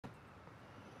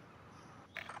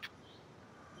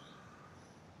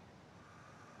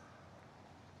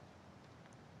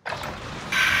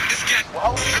We're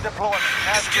holding the deployment.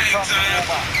 Now's a good time to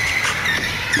warm up.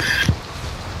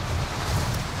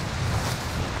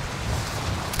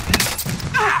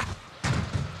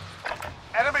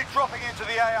 Enemy dropping into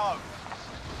the AO.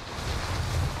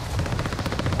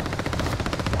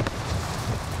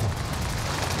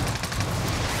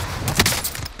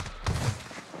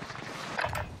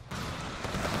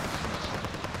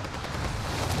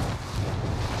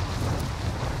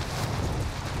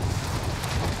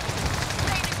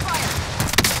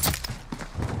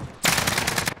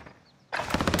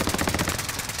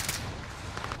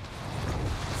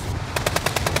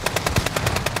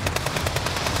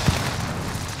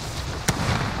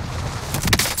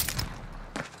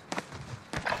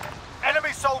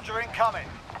 Soldier incoming.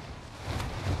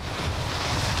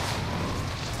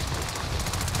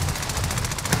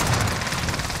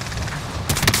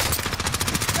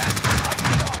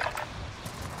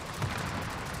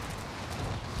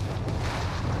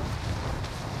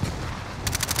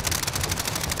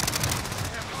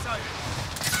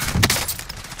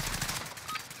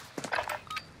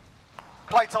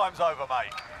 Playtime's over,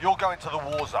 mate. You're going to the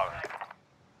war zone.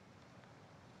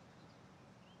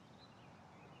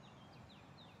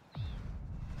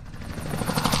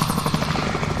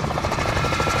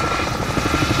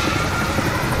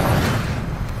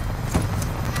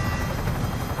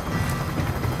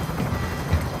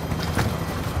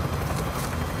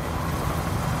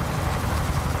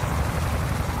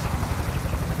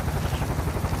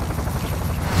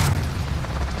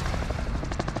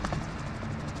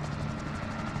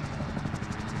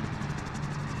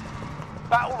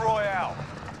 Battle Royale.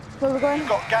 Where are we going? You've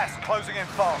got gas closing in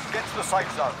fast. Get to the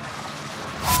safe zone.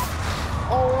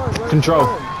 Oh, right, Control.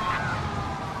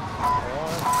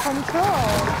 Control.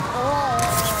 Oh.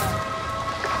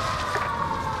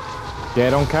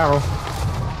 Get on, Carol.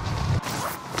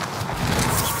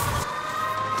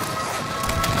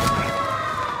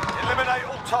 Eliminate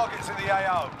all targets in the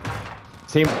AO.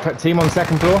 Team on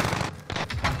second floor.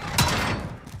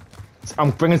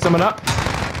 I'm bringing someone up.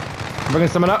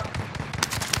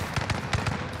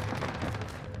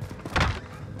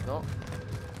 No.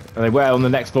 And they were on the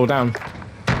next floor down.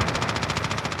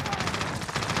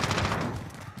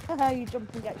 How you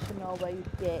jump and get to nowhere, you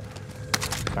dick.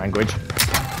 Language.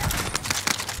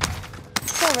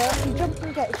 Sorry, you jump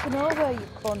and get to nowhere, you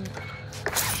cunt.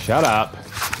 Shut up.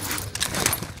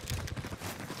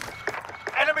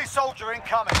 Enemy soldier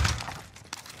incoming.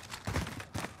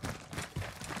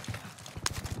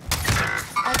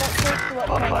 I got close to what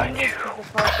my language was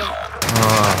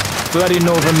before. Bloody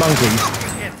northern monkeys.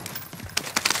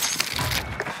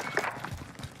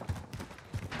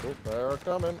 Oh, they're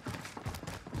coming.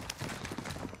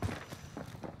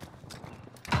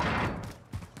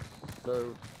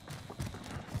 So,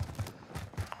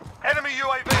 Enemy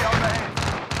UAV overhead.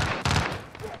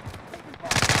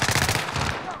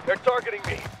 They're targeting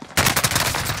me.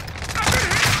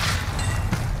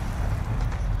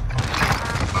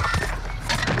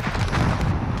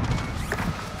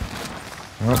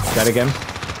 Oh, dead again.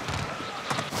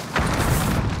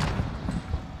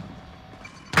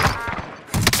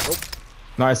 oh,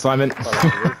 Nice, Simon. fell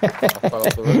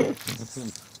off the roof.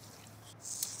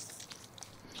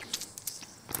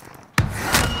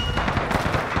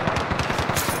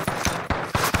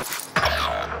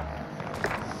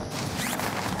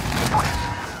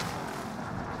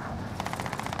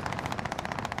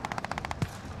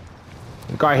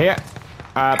 Guy here.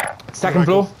 Second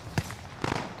floor.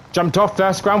 Jumped off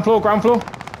first. Ground floor.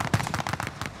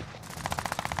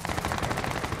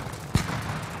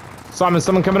 Simon,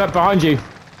 someone coming up behind you.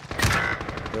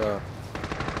 Yeah.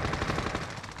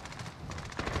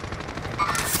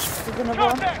 There's another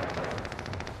one.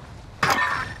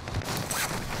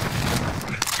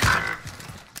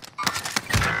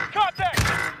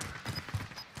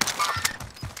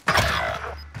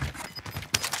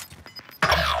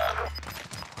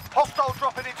 Hostile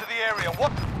dropping into the area.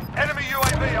 What? Enemy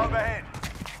UAV overhead.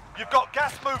 You've got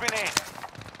gas moving in.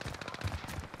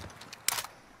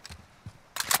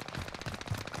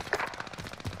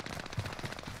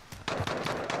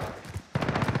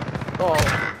 Oh,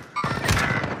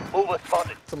 Mover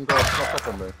spotted. some guy snuck up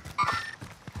on me.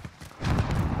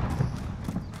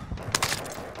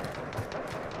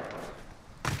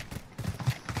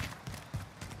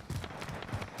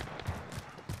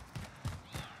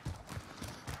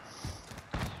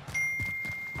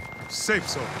 Safe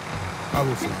zone. I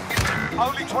will follow.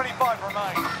 Only 25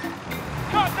 remain.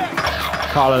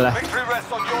 Carla left. Victory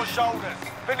rests on your shoulders.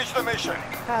 Finish the mission.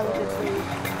 How would it be?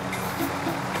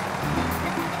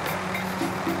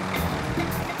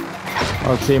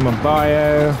 Oh, team on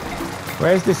bio.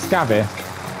 Where's this scab here?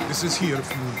 This is here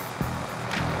for me.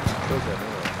 prison, isn't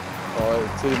it?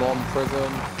 Oh, team on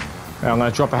prison. Yeah, I'm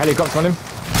gonna drop a helicopter on him.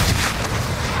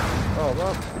 Oh,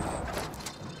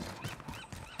 man.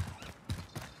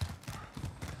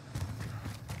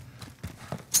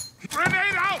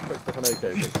 Grenade out! Picked up an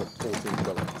AK, picked up 14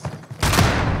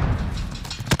 bullets.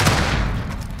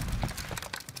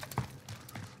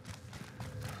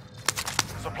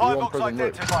 Supply You want box prison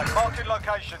route? identified. Marking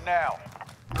location now.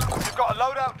 You've got a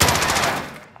loadout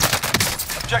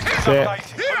drop. Objectives Yeah.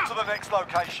 updated. Move to the next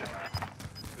location.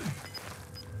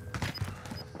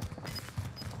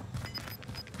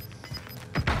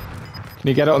 Can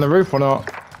you get it on the roof or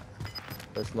not?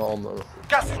 It's not on the...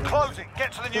 Gas is closing.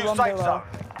 Get to the new One safe below.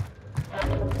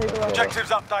 zone. Two below. Objectives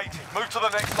updated. Move to the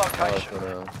next location.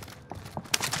 Oh,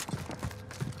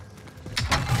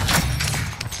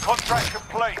 Contract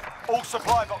complete. All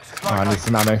supply boxes Oh, I need located.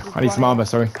 some ammo. I need some armor,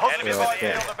 sorry. Positive Yeah, ID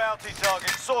yeah. on the bounty target.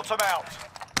 Sort them out.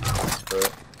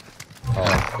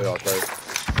 Oh, yeah, okay.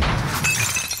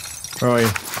 Where are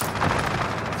you?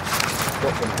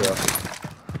 Got them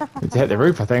here. Need to hit the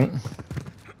roof, I think.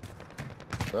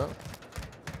 Yeah.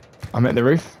 I'm at the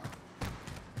roof.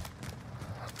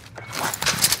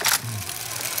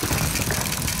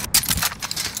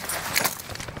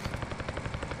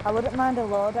 I wouldn't mind a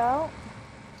loadout.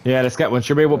 Yeah, let's get one.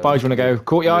 Should we? What bar do you want to go?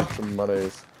 Courtyard? Need some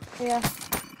monies. Yeah.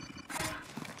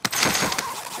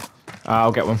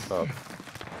 I'll get one. Oh.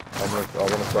 I want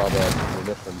to grab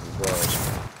munitions as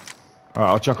well. Alright,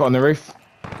 I'll chuck it on the roof.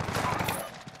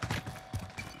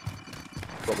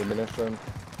 Got the munition.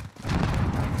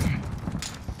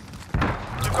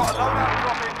 You've got a loadout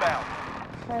drop inbound.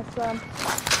 Nice one.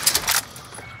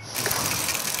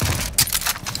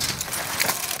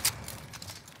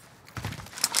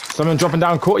 Someone dropping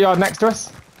down courtyard next to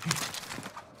us.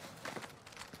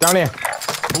 Down here.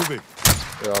 Moving.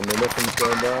 Yeah, munitions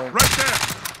going down. Right there.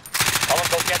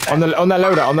 On the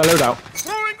loadout, on the loadout.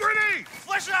 Throwing grenade.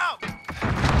 Flash out.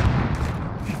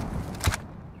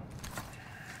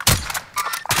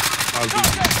 I'll do.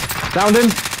 Downed him.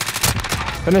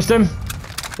 Finished him.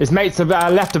 His mates are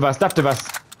left of us,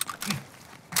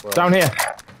 Well, Down here.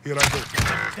 Here I go.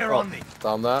 They're on me.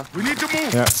 Down there. We need to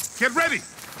move. Yeah. Get ready.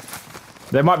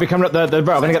 They might be coming up the rope.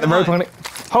 I'm gonna get the rope.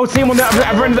 Whole team on the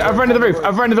other end of the roof.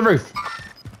 Other end of the roof.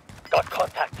 Got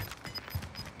contact.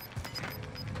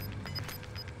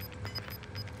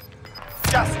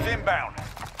 Gas is inbound.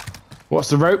 What's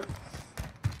the rope?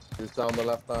 He's down the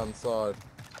left-hand side.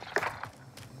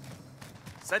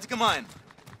 Static mine.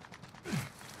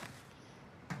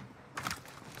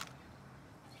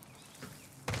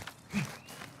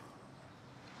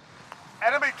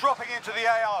 Enemy dropping into the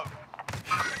AO.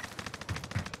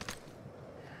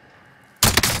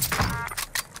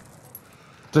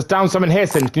 Just down someone here,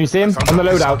 Sin. Can you see him? On the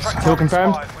loadout. Kill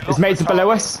confirmed. His mates are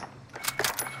below us.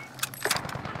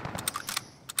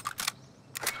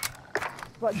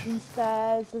 Watching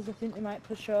stairs, as I think they might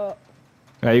push up.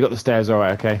 Yeah, you got the stairs. All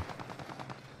right, okay.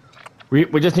 We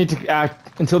just need to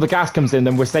until the gas comes in,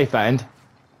 then we're safe that end.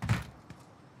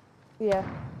 Yeah.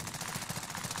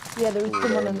 Yeah, there was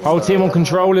someone in the Whole team on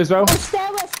control as well. Oh,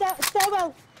 stairwell,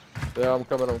 stairwell! Yeah, I'm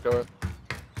coming.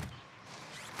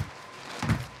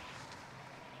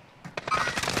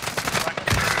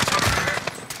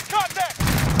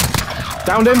 Contact!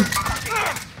 Downed him.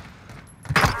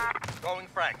 Going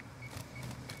frag.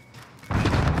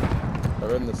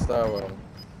 They're in the stairwell.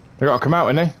 They got to come out,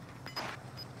 ain't they?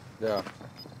 Yeah.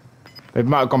 They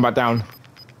might have gone back down.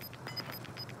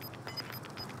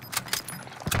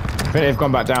 I think they've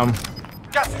gone back down.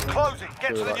 Gas is closing.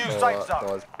 Get to the new safe zone.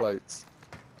 Guy's plates.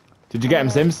 Did you get him,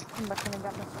 Sims? Come back in and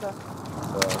get my stuff.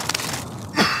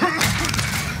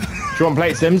 Do you want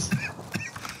plate, Sims?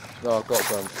 No, I've got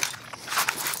some.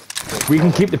 We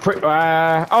can keep the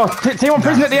team on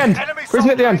prison at the end. Enemy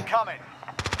Prison at the soldier end. incoming.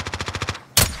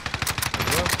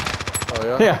 Oh,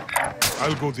 yeah? Here.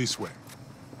 I'll go this way.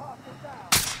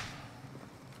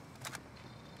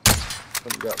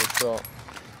 Couldn't get the shot.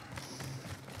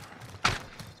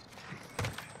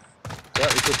 Yeah,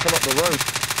 he could come up the road.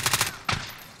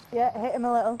 Yeah, hit him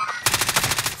a little.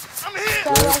 I'm here.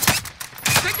 Stairwell,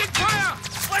 Taking fire.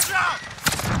 Flash out.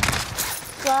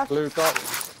 flash, Glued up.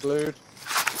 Glued.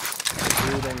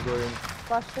 Glued on green.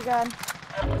 flashed again.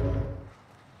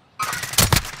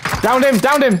 Downed him.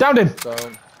 Down.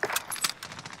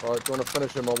 Alright, do you want to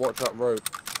finish him? I'll watch that road.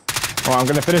 Alright, I'm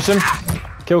gonna finish him.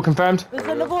 Kill confirmed. There's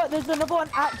another one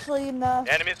actually in there.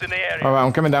 Enemies in the area. Alright,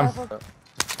 I'm coming down. Careful.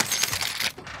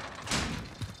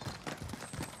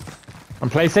 I'm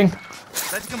placing.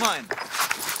 Static mine.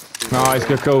 Nice,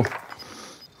 good call.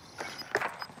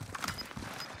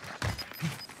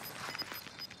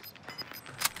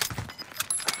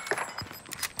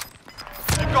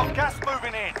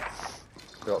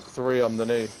 3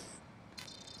 underneath.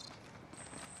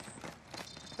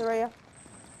 3.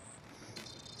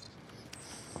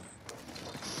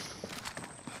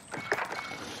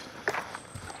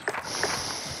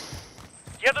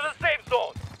 Get to the safe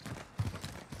zone.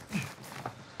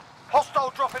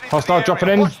 Hostile dropping into Hostile the dropping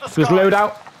area. in. Watch the His skies.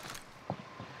 loadout.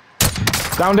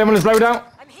 Downed him on his loadout.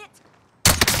 I'm hit.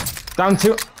 Down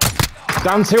 2.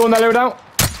 Down 2 on their loadout.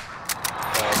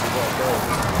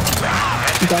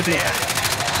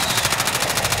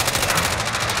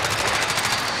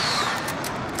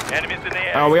 Enemies in the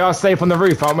area. Oh, we are safe on the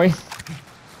roof, aren't we?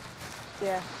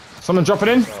 Yeah. Someone dropping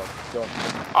in. God.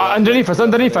 Underneath us,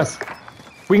 underneath us.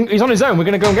 He's on his own. We're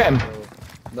going to go and get him.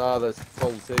 Nah, there's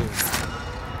full team.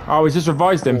 Oh, he's just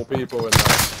revised him. 4 people in there.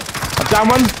 I've down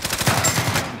one.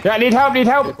 Yeah, I need help, need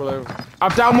help. People over.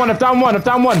 I've down one, I've down one, I've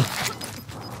down one.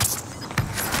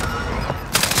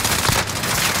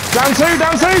 Down 2,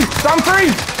 down 2, down 3.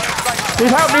 Need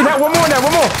help, one more in there,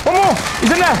 one more.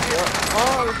 He's in there.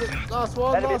 Oh, last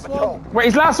one, last one. Wait,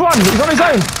 he's last one. He's on his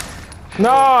own.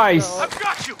 Nice. I've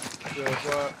got you. Yeah,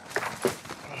 right.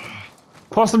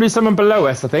 Possibly someone below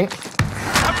us, I think.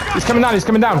 He's coming down, he's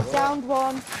coming down. Downed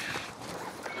 1.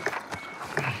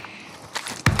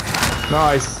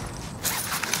 Nice.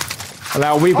 And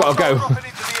now we've got to Hostile go. dropping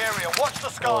into the area. Watch the Oh,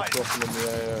 skies. dropping in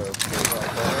the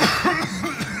air.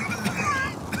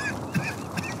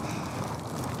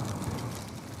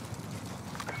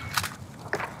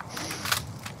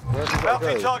 Where did that Bounty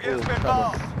go? target has Oh, been coming.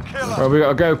 marked. Killer. Well, we got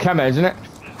to go Kemet, isn't it?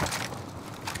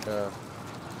 Yeah.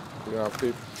 We have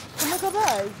people. Oh my god,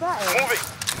 that is that it?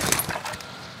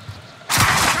 Moving.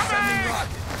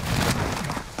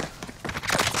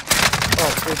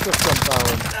 Oh, it's just jumped down.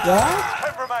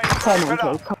 10 remain. Keep it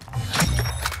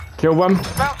up. Kill one.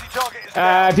 Bounty target is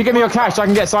down. If you give me your cash, I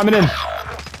can get Simon in.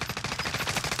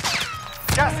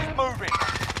 Gas is moving.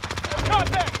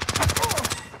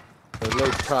 There's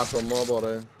loads of crap on my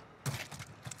body.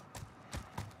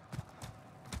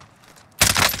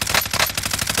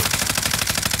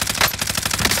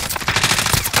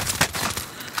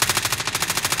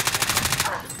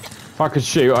 If I could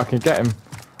shoot, I can get him.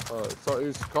 Oh, so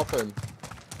who's coughing?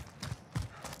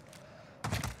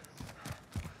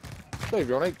 Dave,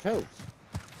 you're on 8 kills.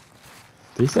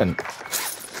 Decent.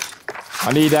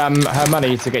 I need her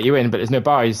money to get you in, but there's no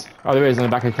buys. Oh, there is on the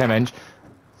back of Kemenge.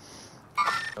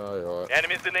 Oh, you're alright.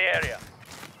 Enemies in the area.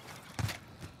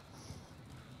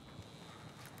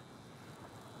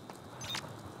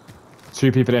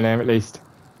 Two people in there at least.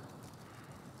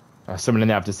 Oh, someone in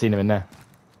there. I've just seen him in there.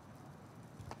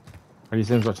 Are you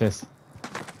Sims watching this?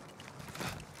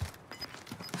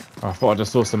 Oh, I thought I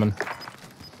just saw someone.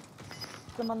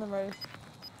 Some on the roof.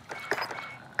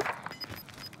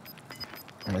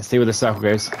 Let's see where the circle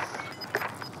goes.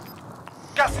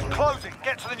 Gas is closing.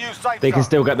 Get to the new safe They can zone.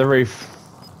 still get the roof.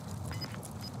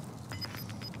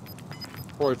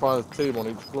 45 team on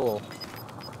each floor.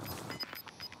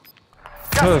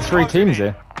 Gas Oh, there's is 3 closing teams in.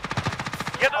 here.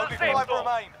 Get to Only the safe 5 zone.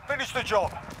 remain. Finish the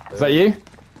job. Is that you?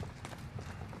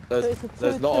 There's, it's a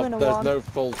there's two, not. two and a There's one. no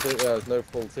full. Yeah, there's no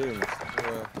full teams.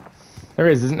 Yeah. There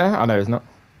is, isn't there? Oh, no, it's not.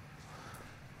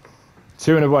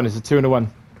 2 and a 1. It's a 2 and a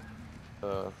 1.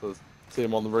 There's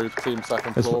team on the roof. Team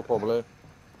second There's- floor probably.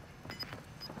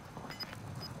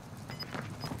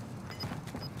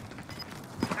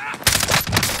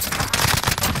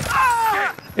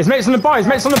 His mate's on the buy. His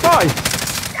mate's on the buy.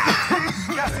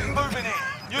 Gas is moving in.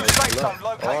 New safe zone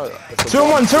located. Alright. It's a 2 and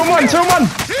 1. 2 and 1. 2 and 1. on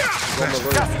the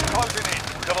roof. Gas is closing in.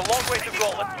 We have a long way to go.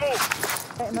 Let's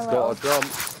move. Right in the Got middle. a jump.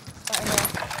 Right in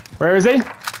there. Where is he?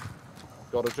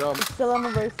 Got a jump. Still on the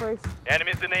roof.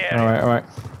 Enemies in the area. All right, all right.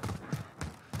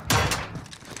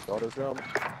 Got a jump.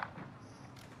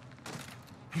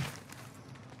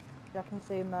 Yeah, I can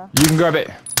see him there. You can grab it.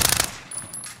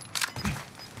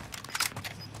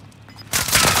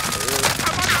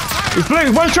 He's blue.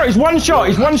 He's 1 shot. He's 1 shot.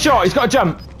 He's 1 shot. He's got a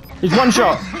jump. He's 1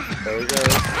 shot. There we go.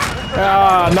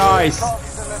 Ah, nice.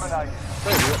 Target's eliminated.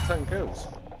 Hey, we got 10 kills.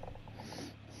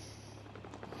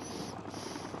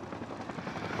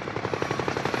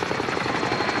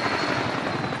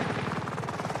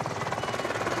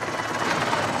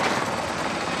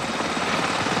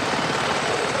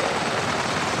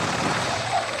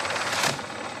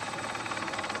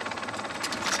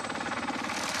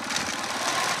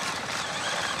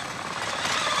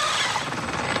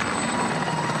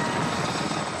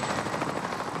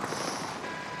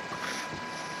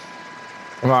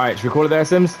 Right, should we call it there,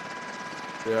 Sims?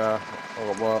 Yeah,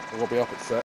 I'll be up at 6.